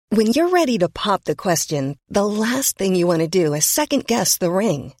When you're ready to pop the question, the last thing you want to do is second-guess the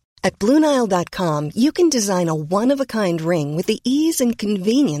ring. At BlueNile.com, you can design a one-of-a-kind ring with the ease and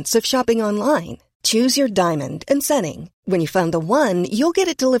convenience of shopping online. Choose your diamond and setting. When you find the one, you'll get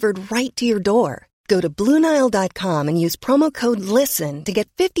it delivered right to your door. Go to BlueNile.com and use promo code LISTEN to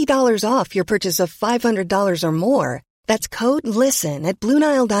get $50 off your purchase of $500 or more. That's code LISTEN at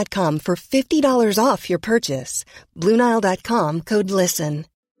BlueNile.com for $50 off your purchase. BlueNile.com, code LISTEN.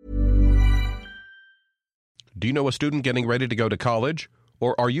 Do you know a student getting ready to go to college?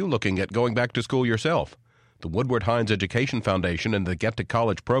 Or are you looking at going back to school yourself? The Woodward Hines Education Foundation and the Get to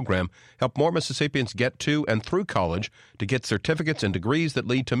College program help more Mississippians get to and through college to get certificates and degrees that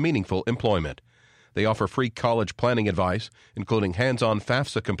lead to meaningful employment. They offer free college planning advice, including hands-on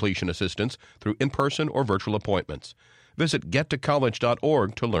FAFSA completion assistance through in-person or virtual appointments. Visit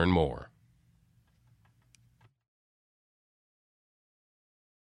gettocollege.org to learn more.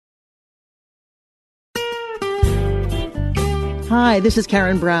 Hi, this is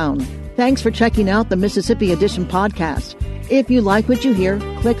Karen Brown. Thanks for checking out the Mississippi Edition podcast. If you like what you hear,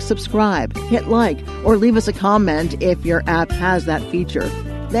 click subscribe, hit like, or leave us a comment if your app has that feature.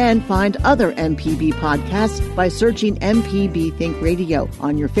 Then find other MPB podcasts by searching MPB Think Radio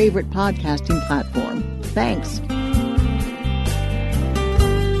on your favorite podcasting platform. Thanks.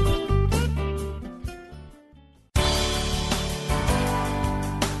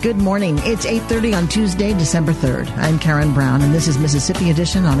 Good morning. It's 8:30 on Tuesday, December 3rd. I'm Karen Brown, and this is Mississippi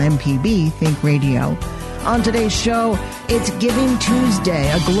Edition on MPB Think Radio. On today's show, it's Giving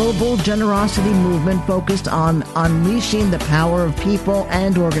Tuesday, a global generosity movement focused on unleashing the power of people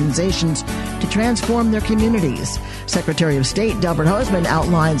and organizations to transform their communities. Secretary of State Delbert Hosemann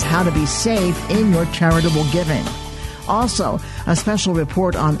outlines how to be safe in your charitable giving. Also, a special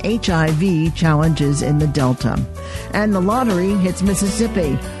report on HIV challenges in the Delta. And the lottery hits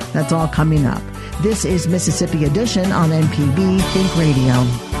Mississippi. That's all coming up. This is Mississippi Edition on MPB Think Radio.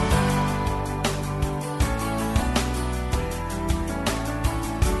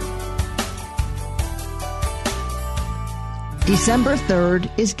 December 3rd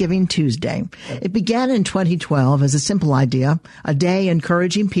is Giving Tuesday. It began in 2012 as a simple idea, a day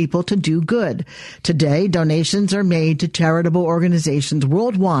encouraging people to do good. Today, donations are made to charitable organizations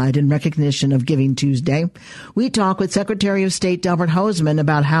worldwide in recognition of Giving Tuesday. We talk with Secretary of State Delbert Hosemann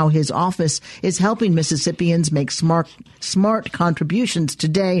about how his office is helping Mississippians make smart contributions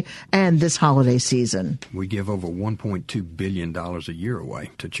today and this holiday season. We give over $1.2 billion a year away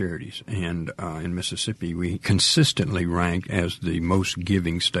to charities, and in Mississippi we consistently rank as the most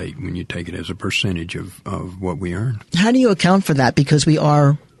giving state when you take it as a percentage of what we earn. How do you account for that? Because we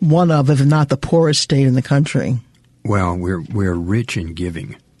are one of, if not the poorest state in the country. Well, we're rich in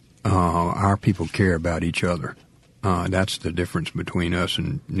giving. Our people care about each other. That's the difference between us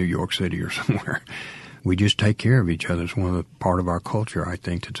and New York City or somewhere. We just take care of each other. It's one of the part of our culture. I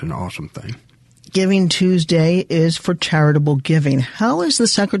think it's an awesome thing. Giving Tuesday is for charitable giving. How is the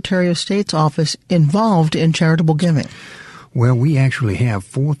Secretary of State's office involved in charitable giving? Well, we actually have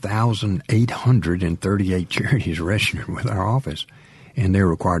 4,838 charities registered with our office, and they're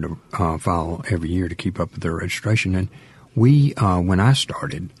required to file every year to keep up with their registration. And we, when I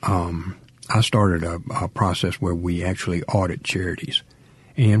started a process where we actually audit charities,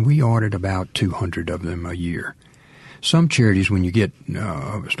 and we audit about 200 of them a year. Some charities, when you get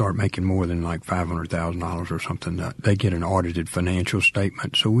start making more than like $500,000 or something, they get an audited financial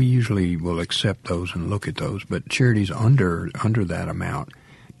statement. So we usually will accept those and look at those. But charities under that amount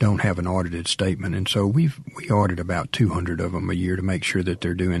don't have an audited statement, and so we audit about 200 of them a year to make sure that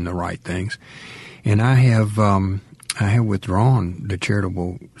they're doing the right things. And I have withdrawn the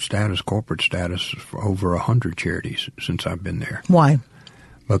charitable status, corporate status, for over 100 charities since I've been there. Why?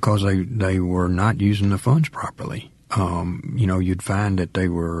 Because they were not using the funds properly. You'd find that they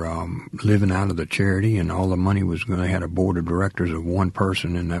were living out of the charity, and all the money was going. They had a board of directors of one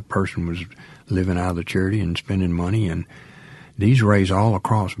person, and that person was living out of the charity and spending money. And these raise all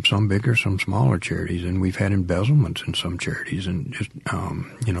across, some bigger, some smaller charities, and we've had embezzlements in some charities, and just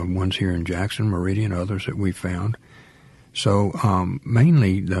ones here in Jackson, Meridian, others that we found. So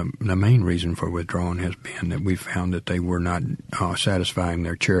mainly the main reason for withdrawing has been that we found that they were not satisfying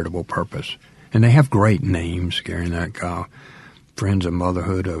their charitable purpose. And they have great names, Gary, like Friends of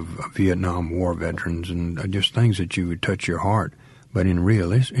Motherhood of Vietnam War veterans, and just things that you would touch your heart. But in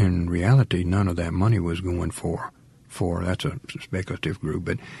reality, none of that money was going for that's a speculative group,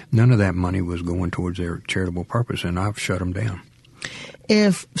 but none of that money was going towards their charitable purpose, and I've shut them down.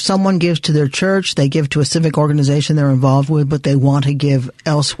 If someone gives to their church, they give to a civic organization they're involved with, but they want to give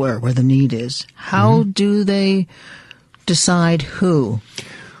elsewhere where the need is, how do they decide who?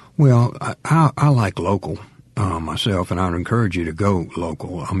 Well, I like local myself, and I would encourage you to go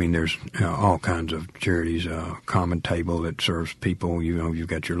local. I mean, there's all kinds of charities, Common Table that serves people. You know, you've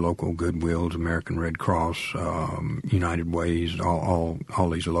got your local Goodwills, American Red Cross, United Ways, all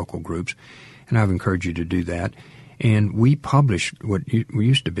these local groups, and I would encourage you to do that. And we publish what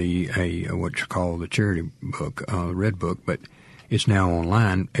used to be what you call the charity book, Red Book, but it's now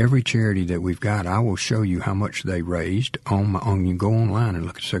online. Every charity that we've got, I will show you how much they raised on you go online and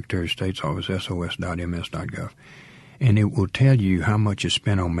look at Secretary of State's office, sos.ms.gov. And it will tell you how much is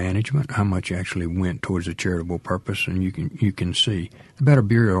spent on management, how much actually went towards a charitable purpose, and you can see. The Better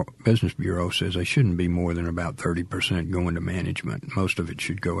Business Bureau says they shouldn't be more than about 30% going to management. Most of it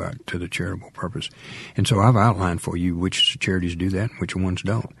should go out to the charitable purpose. And so I've outlined for you which charities do that and which ones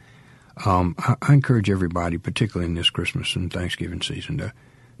don't. I encourage everybody, particularly in this Christmas and Thanksgiving season,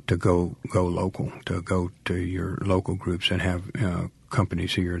 to go local, to go to your local groups that have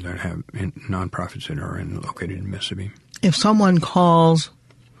companies here that have nonprofits that are located in Mississippi. If someone calls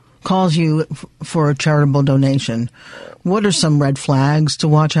you for a charitable donation, what are some red flags to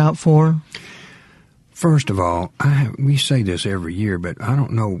watch out for? First of all, we say this every year, but I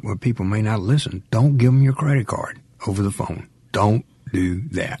don't know, people may not listen. Don't give them your credit card over the phone. Don't do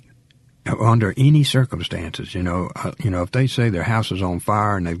that. Under any circumstances, if they say their house is on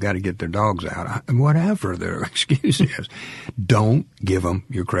fire and they've got to get their dogs out, whatever their excuse is, don't give them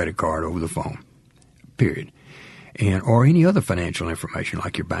your credit card over the phone, period. Or any other financial information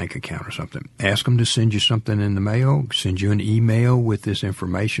like your bank account or something. Ask them to send you something in the mail, send you an email with this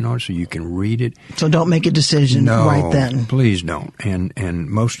information on it so you can read it. So don't make a decision right then. No, please don't. And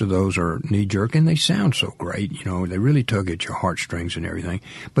most of those are knee-jerk, and they sound so great. They really tug at your heartstrings and everything.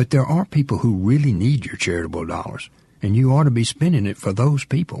 But there are people who really need your charitable dollars, and you ought to be spending it for those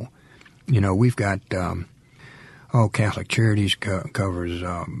people. We've got... Catholic Charities covers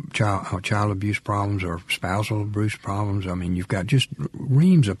child abuse problems or spousal abuse problems. I mean, you've got just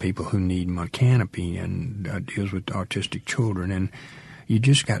reams of people who need Canopy and deals with autistic children. And you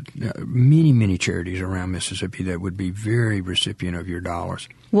just got many, many charities around Mississippi that would be very recipient of your dollars.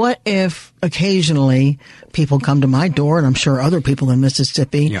 What if occasionally people come to my door, and I'm sure other people in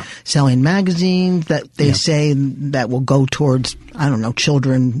Mississippi, selling magazines that they say that will go towards,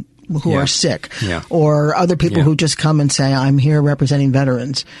 children who are sick, or other people who just come and say, I'm here representing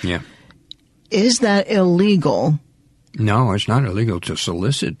veterans. Yeah. Is that illegal? No, it's not illegal to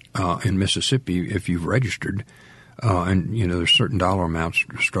solicit in Mississippi if you've registered. And there's certain dollar amounts,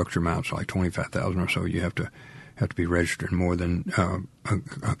 structure amounts, like $25,000 or so. You have to be registered more than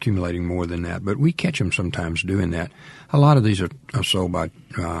accumulating more than that. But we catch them sometimes doing that. A lot of these are sold by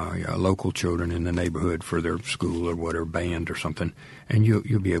local children in the neighborhood for their school or whatever, band or something, and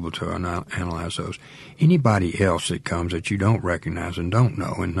you'll be able to analyze those. Anybody else that comes that you don't recognize and don't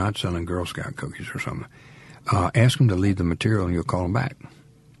know, and not selling Girl Scout cookies or something, ask them to leave the material and you'll call them back.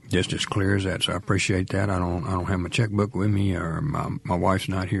 Just as clear as that. So I appreciate that. I don't have my checkbook with me, or my wife's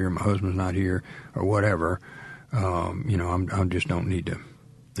not here, my husband's not here, or whatever. I just don't need to.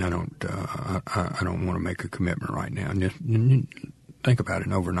 I don't want to make a commitment right now. Just think about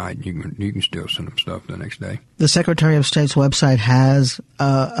it overnight. You can still send them stuff the next day. The Secretary of State's website has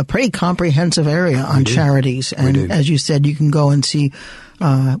a pretty comprehensive area on charities, and as you said, you can go and see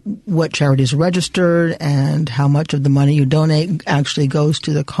what charities are registered and how much of the money you donate actually goes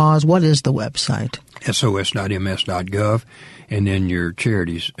to the cause. What is the website? sos.ms.gov, and then your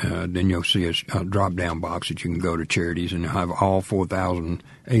charities. Then you'll see a drop-down box that you can go to charities, and you'll have all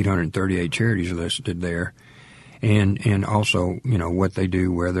 4,838 charities listed there. And also, what they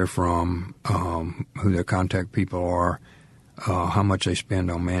do, where they're from, who their contact people are, how much they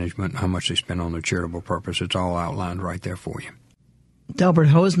spend on management, how much they spend on their charitable purpose. It's all outlined right there for you. Delbert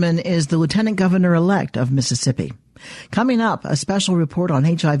Hosemann is the Lieutenant Governor-elect of Mississippi. Coming up, a special report on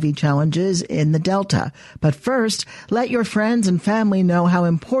HIV challenges in the Delta. But first, let your friends and family know how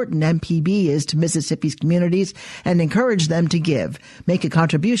important MPB is to Mississippi's communities and encourage them to give. Make a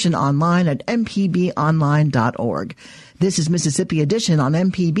contribution online at mpbonline.org. This is Mississippi Edition on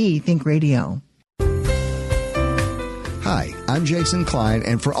MPB Think Radio. Hi, I'm Jason Klein,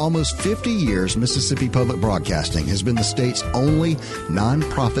 and for almost 50 years, Mississippi Public Broadcasting has been the state's only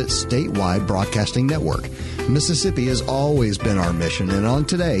nonprofit statewide broadcasting network. Mississippi has always been our mission, and on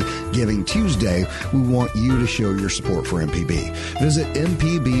today, Giving Tuesday, we want you to show your support for MPB. Visit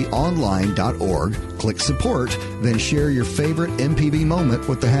mpbonline.org, click support, then share your favorite MPB moment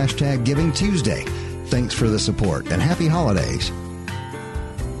with the hashtag Giving Tuesday. Thanks for the support, and happy holidays.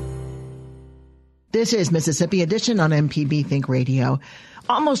 This is Mississippi Edition on MPB Think Radio.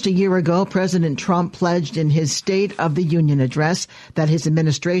 Almost a year ago, President Trump pledged in his State of the Union address that his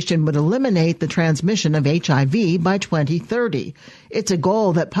administration would eliminate the transmission of HIV by 2030. It's a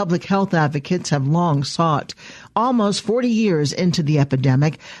goal that public health advocates have long sought. Almost 40 years into the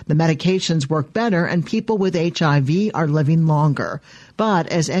epidemic, the medications work better and people with HIV are living longer. But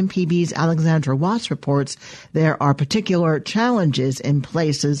as MPB's Alexandra Watts reports, there are particular challenges in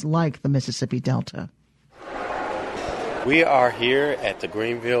places like the Mississippi Delta. We are here at the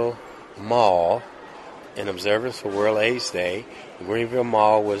Greenville Mall in observance for World AIDS Day. The Greenville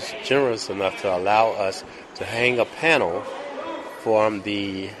Mall was generous enough to allow us to hang a panel from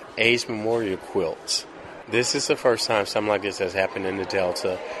the AIDS memorial quilts. This is the first time something like this has happened in the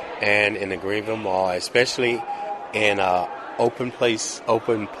Delta and in the Greenville Mall, especially in an open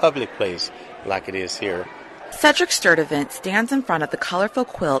public place like it is here. Cedric Sturdivant stands in front of the colorful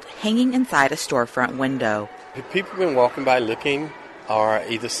quilt hanging inside a storefront window. People have been walking by looking or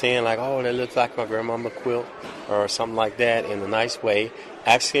either saying like, oh, that looks like my grandmama quilt or something like that in a nice way,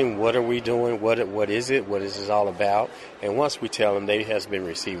 asking what are we doing, what is it, what is this all about? And once we tell them, they has been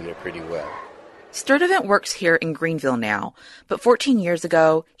receiving it pretty well. Sturdivant works here in Greenville now, but 14 years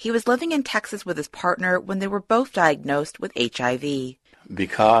ago, he was living in Texas with his partner when they were both diagnosed with HIV.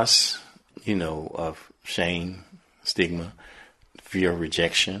 Because, of shame, stigma, fear of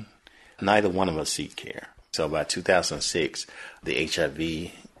rejection, neither one of us seek care. So by 2006, the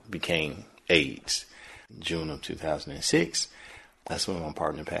HIV became AIDS. June of 2006, that's when my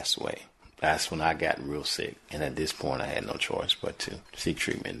partner passed away. That's when I got real sick. And at this point, I had no choice but to seek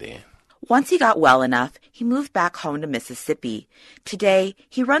treatment then. Once he got well enough, he moved back home to Mississippi. Today,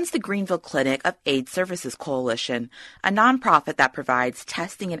 he runs the Greenville Clinic of AIDS Services Coalition, a nonprofit that provides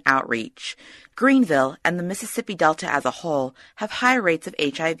testing and outreach. Greenville and the Mississippi Delta as a whole have high rates of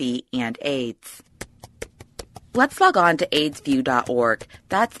HIV and AIDS. Let's log on to AIDSView.org.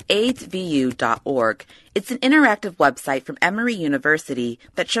 That's AIDSVU.org. It's an interactive website from Emory University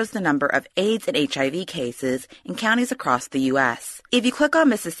that shows the number of AIDS and HIV cases in counties across the U.S. If you click on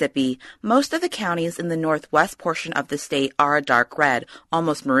Mississippi, most of the counties in the northwest portion of the state are a dark red,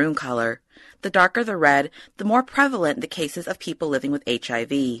 almost maroon color. The darker the red, the more prevalent the cases of people living with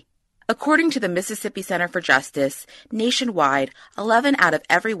HIV. According to the Mississippi Center for Justice, nationwide, 11 out of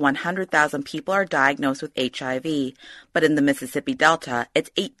every 100,000 people are diagnosed with HIV, but in the Mississippi Delta, it's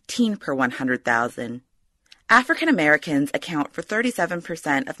 18 per 100,000. African Americans account for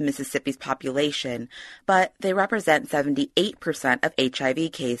 37% of Mississippi's population, but they represent 78% of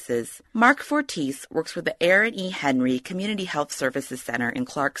HIV cases. Mark Fortis works with the Aaron E. Henry Community Health Services Center in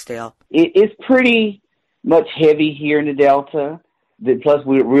Clarksdale. It's pretty much heavy here in the Delta. Plus,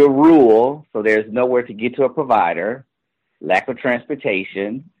 we're real rural, so there's nowhere to get to a provider, lack of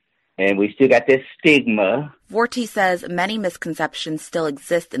transportation, and we still got this stigma. Vorti says many misconceptions still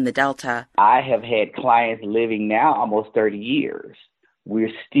exist in the Delta. I have had clients living now almost 30 years.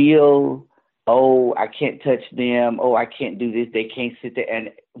 We're still, I can't touch them. I can't do this. They can't sit there. And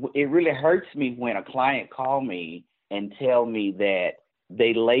it really hurts me when a client call me and tell me that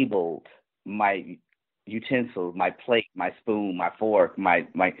they labeled my utensils, my plate, my spoon, my fork, my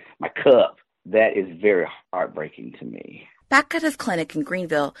cup. That is very heartbreaking to me. Back at his clinic in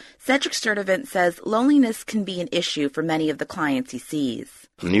Greenville, Cedric Sturdivant says loneliness can be an issue for many of the clients he sees.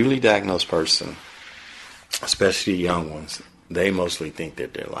 A newly diagnosed person, especially young ones, they mostly think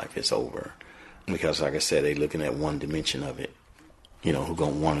that their life is over. Because, like I said, they're looking at one dimension of it, who's going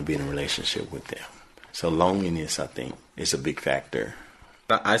to want to be in a relationship with them. So loneliness, I think, is a big factor.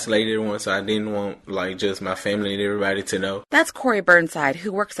 I isolated once, so I didn't want just my family and everybody to know. That's Corey Burnside, who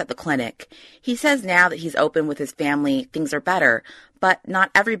works at the clinic. He says now that he's open with his family, things are better, but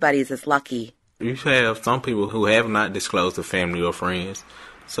not everybody's as lucky. You have some people who have not disclosed to family or friends.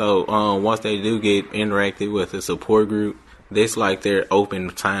 So once they do get interacted with a support group, that's like their open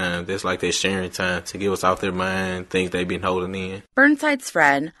time. That's like their sharing time to get what's off their mind, things they've been holding in. Burnside's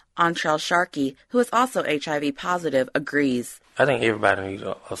friend, Antrell Sharkey, who is also HIV positive, agrees. I think everybody needs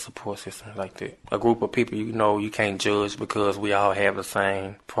a support system like that. A group of people you can't judge because we all have the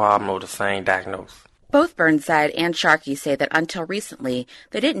same problem or the same diagnosis. Both Burnside and Sharkey say that until recently,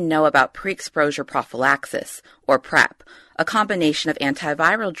 they didn't know about pre-exposure prophylaxis, or PrEP, a combination of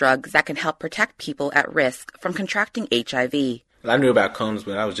antiviral drugs that can help protect people at risk from contracting HIV. I knew about condoms,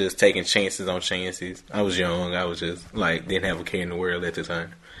 but I was just taking chances on chances. I was young. I was just, didn't have a care in the world at the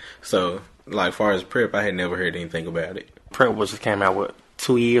time. So, as far as PrEP, I had never heard anything about it. PrEP just came out,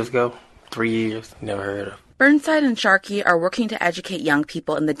 2 years ago? 3 years? Never heard of. Burnside and Sharkey are working to educate young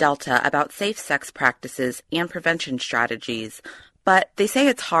people in the Delta about safe sex practices and prevention strategies. But they say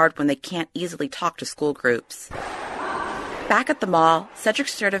it's hard when they can't easily talk to school groups. Back at the mall, Cedric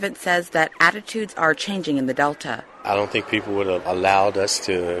Sturdivant says that attitudes are changing in the Delta. I don't think people would have allowed us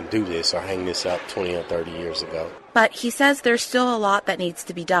to do this or hang this up 20 or 30 years ago. But he says there's still a lot that needs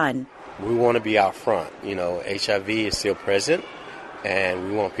to be done. We want to be out front. HIV is still present, and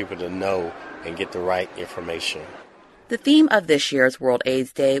we want people to know and get the right information. The theme of this year's World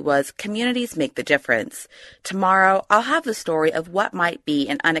AIDS Day was Communities Make the Difference. Tomorrow, I'll have the story of what might be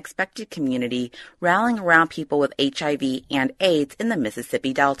an unexpected community rallying around people with HIV and AIDS in the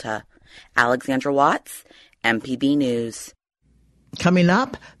Mississippi Delta. Alexandra Watts, MPB News. Coming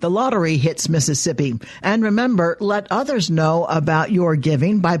up, the lottery hits Mississippi. And remember, let others know about your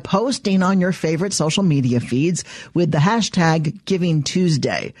giving by posting on your favorite social media feeds with the hashtag Giving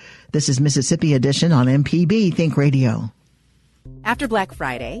Tuesday. This is Mississippi Edition on MPB Think Radio. After Black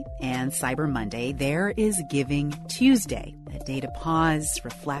Friday and Cyber Monday, there is Giving Tuesday, a day to pause,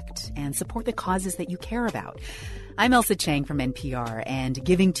 reflect, and support the causes that you care about. I'm Elsa Chang from NPR, and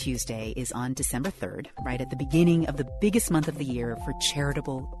Giving Tuesday is on December 3rd, right at the beginning of the biggest month of the year for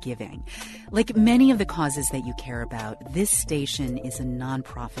charitable giving. Like many of the causes that you care about, this station is a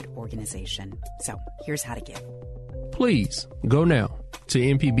nonprofit organization. So here's how to give. Please go now to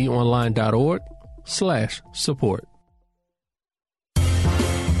mpbonline.org/support.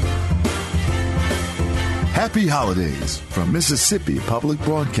 Happy holidays from Mississippi Public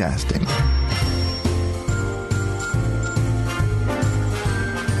Broadcasting.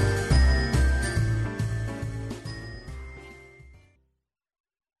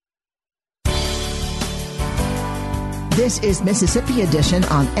 This is Mississippi Edition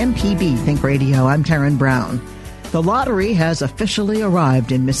on MPB Think Radio. I'm Karen Brown. The lottery has officially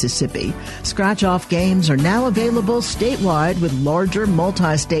arrived in Mississippi. Scratch-off games are now available statewide with larger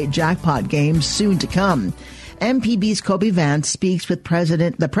multi-state jackpot games soon to come. MPB's Kobe Vance speaks with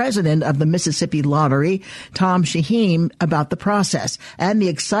the president of the Mississippi Lottery, Tom Shaheen, about the process and the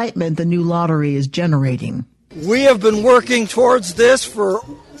excitement the new lottery is generating. We have been working towards this for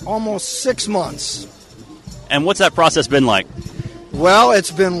almost 6 months. And what's that process been like? Well,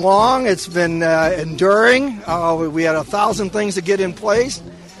 it's been long. It's been enduring. We had 1,000 things to get in place,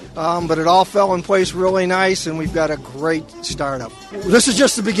 but it all fell in place really nice, and we've got a great startup. This is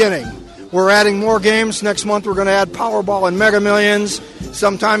just the beginning. We're adding more games. Next month we're going to add Powerball and Mega Millions.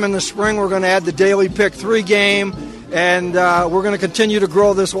 Sometime in the spring we're going to add the Daily Pick 3 game, and we're going to continue to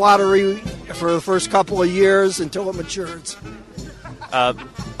grow this lottery for the first couple of years until it matures.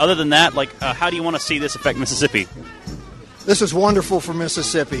 Other than that, how do you want to see this affect Mississippi? This is wonderful for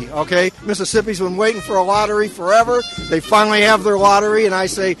Mississippi, okay? Mississippi's been waiting for a lottery forever. They finally have their lottery, and I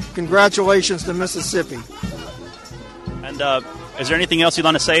say congratulations to Mississippi. And is there anything else you'd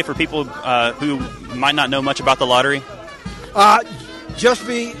want to say for people who might not know much about the lottery? Just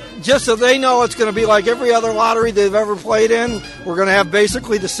so they know it's going to be like every other lottery they've ever played in. We're going to have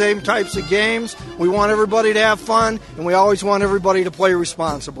basically the same types of games. We want everybody to have fun, and we always want everybody to play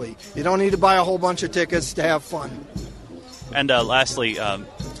responsibly. You don't need to buy a whole bunch of tickets to have fun. And lastly,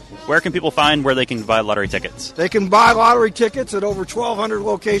 where can people find where they can buy lottery tickets? They can buy lottery tickets at over 1,200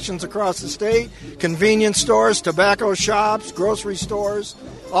 locations across the state, convenience stores, tobacco shops, grocery stores,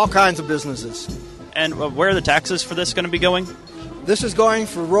 all kinds of businesses. And where are the taxes for this going to be going? This is going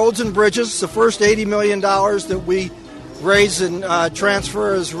for roads and bridges. It's the first $80 million that we raise and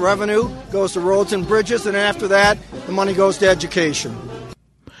transfer as revenue goes to roads and bridges, and after that, the money goes to education.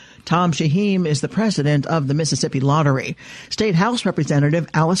 Tom Shaheen is the president of the Mississippi Lottery. State House Representative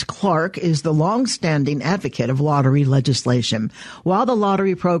Alice Clark is the long-standing advocate of lottery legislation. While the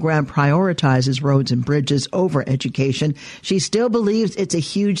lottery program prioritizes roads and bridges over education, she still believes it's a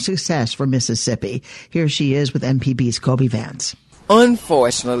huge success for Mississippi. Here she is with MPB's Kobe Vance.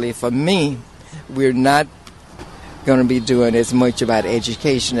 Unfortunately for me, we're not going to be doing as much about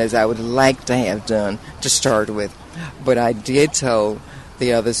education as I would like to have done to start with. But I did tell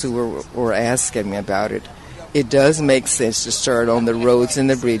the others who were asking me about it, it does make sense to start on the roads and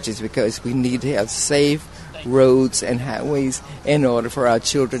the bridges because we need to have safe roads and highways in order for our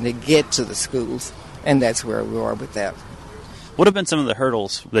children to get to the schools, and that's where we are with that. What have been some of the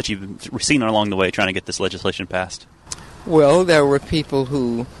hurdles that you've seen along the way trying to get this legislation passed? Well, there were people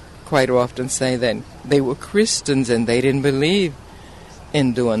who quite often say that they were Christians and they didn't believe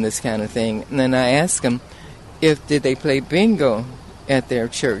in doing this kind of thing. And then I asked them did they play bingo at their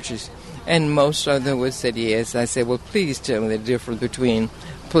churches, and most of them would say yes. I said, well, please tell me the difference between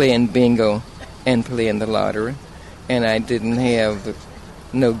playing bingo and playing the lottery, and I didn't have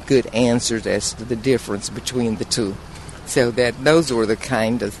no good answers as to the difference between the two. So those were the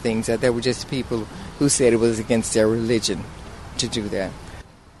kind of things that there were just people who said it was against their religion to do that.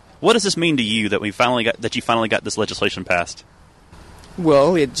 What does this mean to you that you finally got this legislation passed?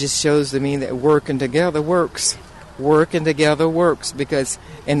 Well, it just shows to me that working together works. Working together works, because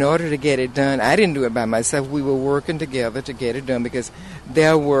in order to get it done, I didn't do it by myself. We were working together to get it done, because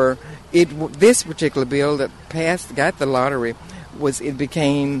this particular bill that passed, got the lottery, it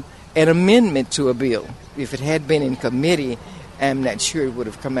became an amendment to a bill. If it had been in committee, I'm not sure it would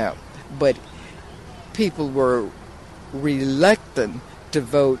have come out. But people were reluctant to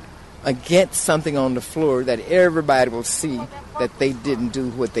vote against something on the floor that everybody will see that they didn't do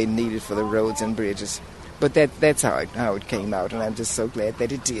what they needed for the roads and bridges. But that's how it came out, and I'm just so glad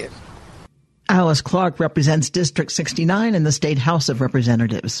that it did. Alice Clark represents District 69 in the State House of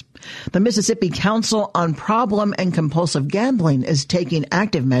Representatives. The Mississippi Council on Problem and Compulsive Gambling is taking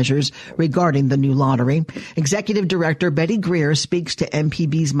active measures regarding the new lottery. Executive Director Betty Greer speaks to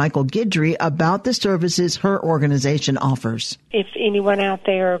MPB's Michael Guidry about the services her organization offers. If anyone out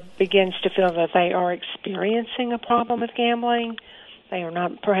there begins to feel that they are experiencing a problem with gambling, they are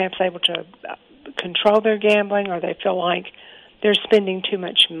not perhaps able to control their gambling, or they feel like they're spending too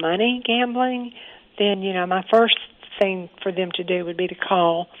much money gambling, then, my first thing for them to do would be to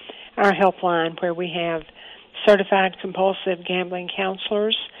call our helpline, where we have certified compulsive gambling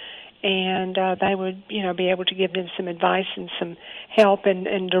counselors, and they would, be able to give them some advice and some help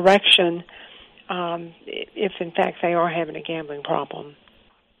and direction if, in fact, they are having a gambling problem.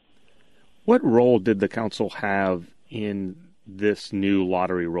 What role did the council have in this new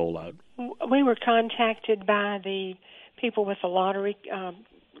lottery rollout? We were contacted by the people with the lottery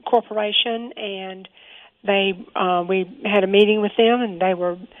corporation, and we had a meeting with them, and they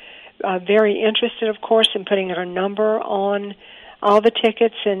were very interested, of course, in putting our number on all the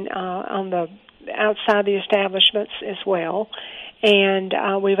tickets and on the outside the establishments as well. And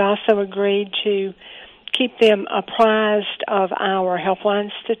we've also agreed to keep them apprised of our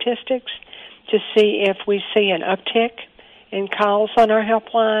helpline statistics to see if we see an uptick in calls on our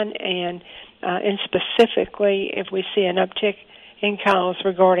helpline, and specifically if we see an uptick in calls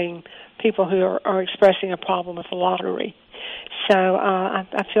regarding people who are expressing a problem with the lottery. So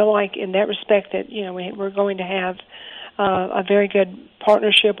I feel like in that respect that we're going to have a very good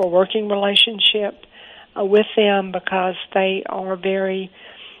partnership or working relationship with them, because they are very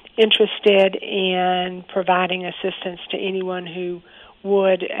interested in providing assistance to anyone who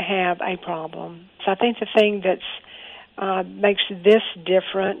would have a problem. So I think the thing that's makes this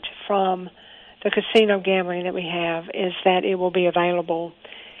different from the casino gambling that we have is that it will be available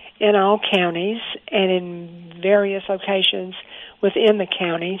in all counties and in various locations within the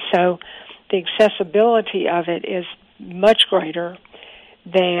county. So the accessibility of it is much greater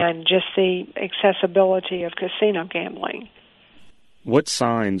than just the accessibility of casino gambling. What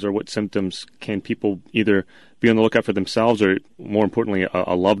signs or what symptoms can people either be on the lookout for themselves, or more importantly,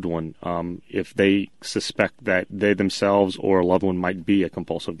 a loved one, if they suspect that they themselves or a loved one might be a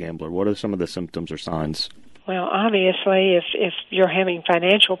compulsive gambler? What are some of the symptoms or signs? Well, obviously, if you're having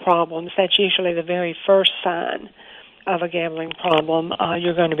financial problems, that's usually the very first sign of a gambling problem.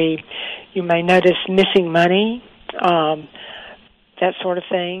 You may notice missing money, that sort of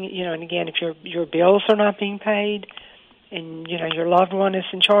thing. And again, if your bills are not being paid, and your loved one is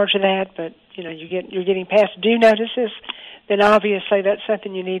in charge of that, but you're getting past due notices, then obviously that's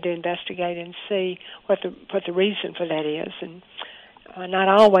something you need to investigate and see what the reason for that is. And not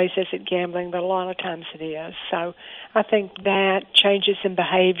always is it gambling, but a lot of times it is. So I think that changes in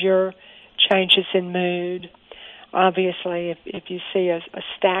behavior, changes in mood. Obviously, if you see a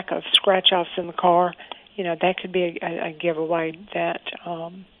stack of scratch-offs in the car, that could be a giveaway that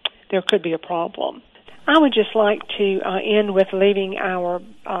there could be a problem. I would just like to end with leaving our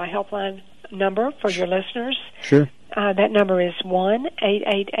helpline number for your listeners. Sure. That number is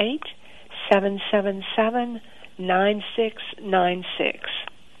 1-888-777-9696.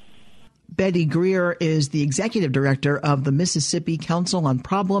 Betty Greer is the executive director of the Mississippi Council on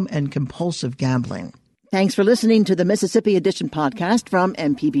Problem and Compulsive Gambling. Thanks for listening to the Mississippi Edition podcast from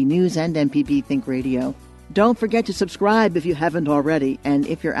MPB News and MPB Think Radio. Don't forget to subscribe if you haven't already, and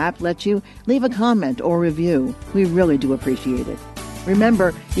if your app lets you, leave a comment or review. We really do appreciate it.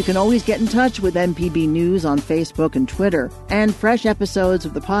 Remember, you can always get in touch with MPB News on Facebook and Twitter, and fresh episodes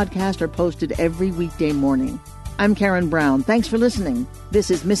of the podcast are posted every weekday morning. I'm Karen Brown. Thanks for listening.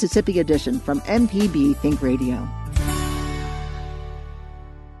 This is Mississippi Edition from MPB Think Radio.